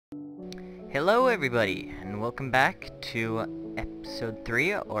Hello everybody, and welcome back to episode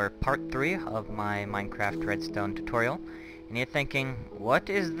 3, or part 3 of my Minecraft Redstone tutorial. And you're thinking, what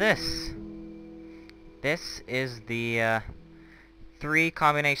is this? This is the 3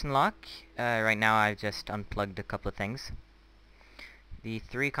 combination lock. Right now I've just unplugged a couple of things. The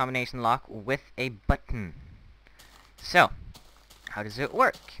 3 combination lock with a button. So, how does it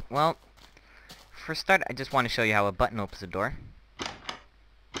work? Well, for start, I just want to show you how a button opens a door.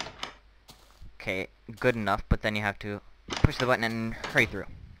 Okay, good enough, but then you have to push the button and hurry through.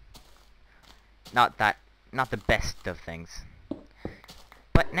 Not the best of things.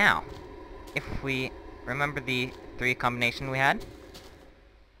 But now, if we remember the 3 combination we had,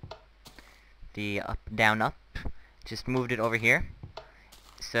 the up, down, up, just moved it over here.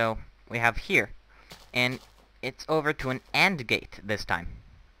 So, we have here, and it's over to an AND gate this time.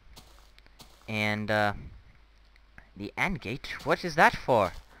 And, the AND gate, what is that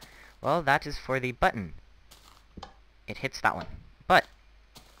for? Well, that is for the button. It hits that one. But,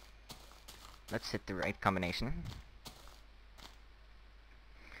 let's hit the right combination.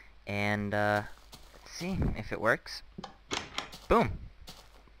 And, let's see if it works. Boom!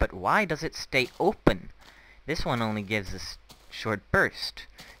 But why does it stay open? This one only gives a short burst.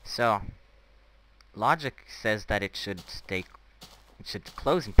 So, logic says that it should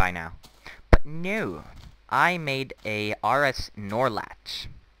close by now. But no! I made a RS NOR Latch,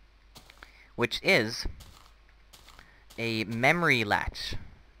 which is a memory latch,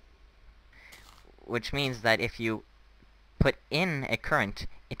 which means that if you put in a current,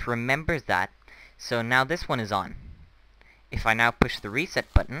 it remembers that, so now this one is on. If I now push the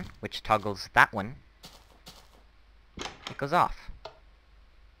reset button, which toggles that one, it goes off.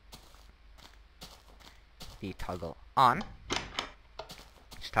 The toggle on,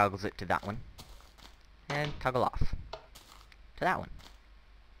 which toggles it to that one, and toggle off to that one.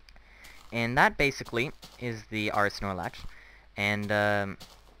 And that basically is the RS NOR Latch, and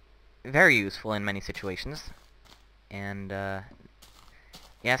very useful in many situations. And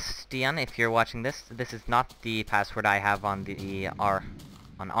yes, Dion, if you're watching this, this is not the password I have on the our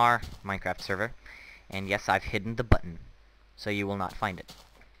Minecraft server. And yes, I've hidden the button, so you will not find it.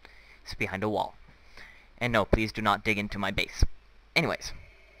 It's behind a wall. And no, please do not dig into my base. Anyways,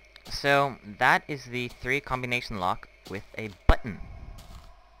 so that is the 3 combination lock with a button.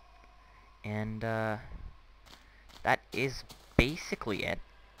 And, that is basically it.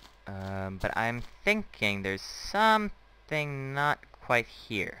 But I'm thinking there's something not quite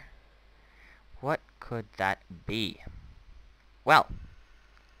here. What could that be? Well,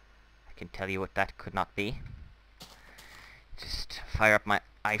 I can tell you what that could not be. Just fire up my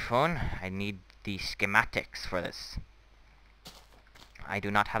iPhone. I need the schematics for this. I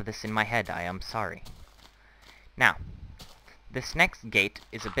do not have this in my head, I am sorry. Now, this next gate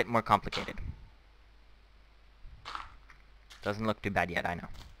is a bit more complicated. Doesn't look too bad yet, I know.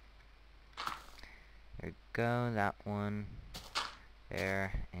 There we go, that one.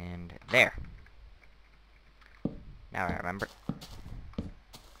 There, and there. Now I remember.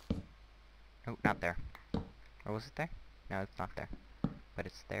 Oh, not there. Or was it there? No, it's not there. But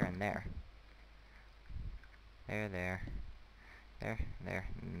it's there and there. There, there. There, there,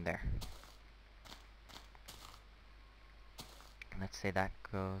 and there. Let's say that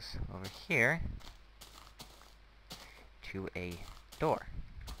goes over here to a door.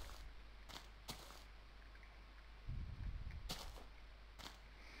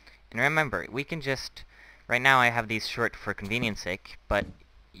 And remember, we can just... Right now I have these short for convenience sake, but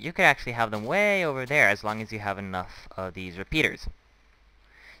you could actually have them way over there as long as you have enough of these repeaters.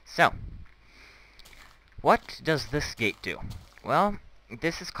 So, what does this gate do? Well,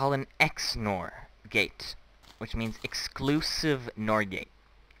 this is called an XOR Gate, which means exclusive NOR gate.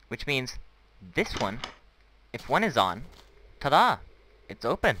 Which means this one, if one is on, ta-da! It's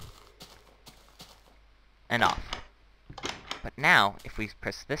open. And off. But now, if we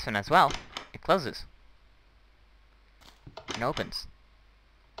press this one as well, it closes. And opens.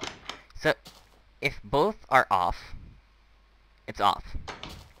 So, if both are off, it's off.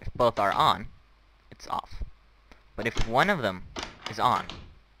 If both are on, it's off. But if one of them is on,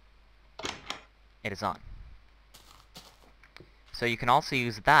 it is on. So you can also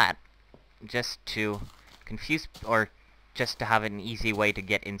use that just to confuse, or just to have an easy way to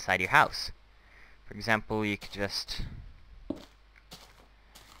get inside your house. For example, you could just...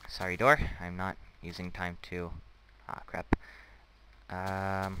 Sorry, door. I'm not using time to... Ah, crap.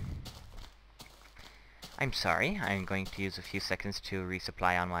 I'm sorry. I'm going to use a few seconds to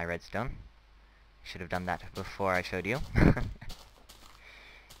resupply on my redstone. Should have done that before I showed you.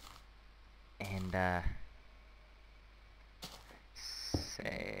 And,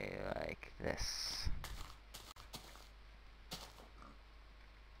 say like this.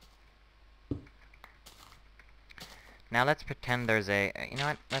 Now let's pretend there's a... you know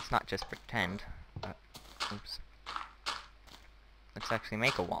what? Let's not just pretend. Oops. Let's actually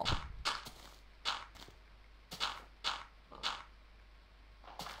make a wall.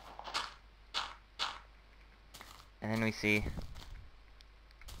 And then we see...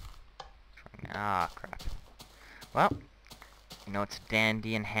 ah, crap. Well, you know it's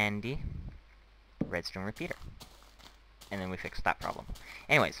dandy and handy. Redstone repeater. And then we fixed that problem.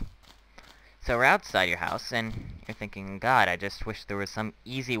 Anyways. So we're outside your house, and you're thinking, God, I just wish there was some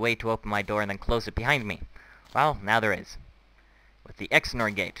easy way to open my door and then close it behind me. Well, now there is. With the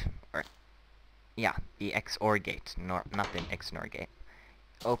XOR Gate. Or, yeah, the XOR Gate. Not the XOR Gate.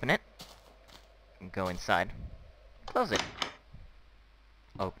 Open it. Go inside. Close it.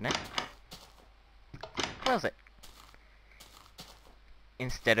 Open it. Close it.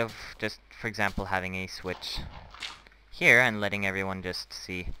 Instead of just, for example, having a switch here and letting everyone just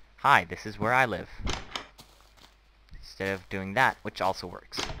see, hi, this is where I live. Instead of doing that, which also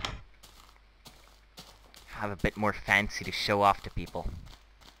works. Have a bit more fancy to show off to people.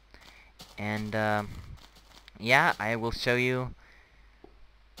 And, yeah, I will show you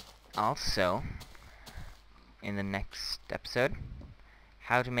also, in the next episode,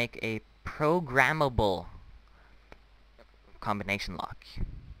 how to make a programmable combination lock.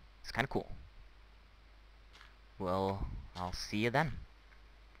 It's kind of cool. Well, I'll see you then.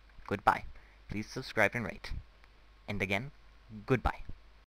 Goodbye. Please subscribe and rate. And again, goodbye.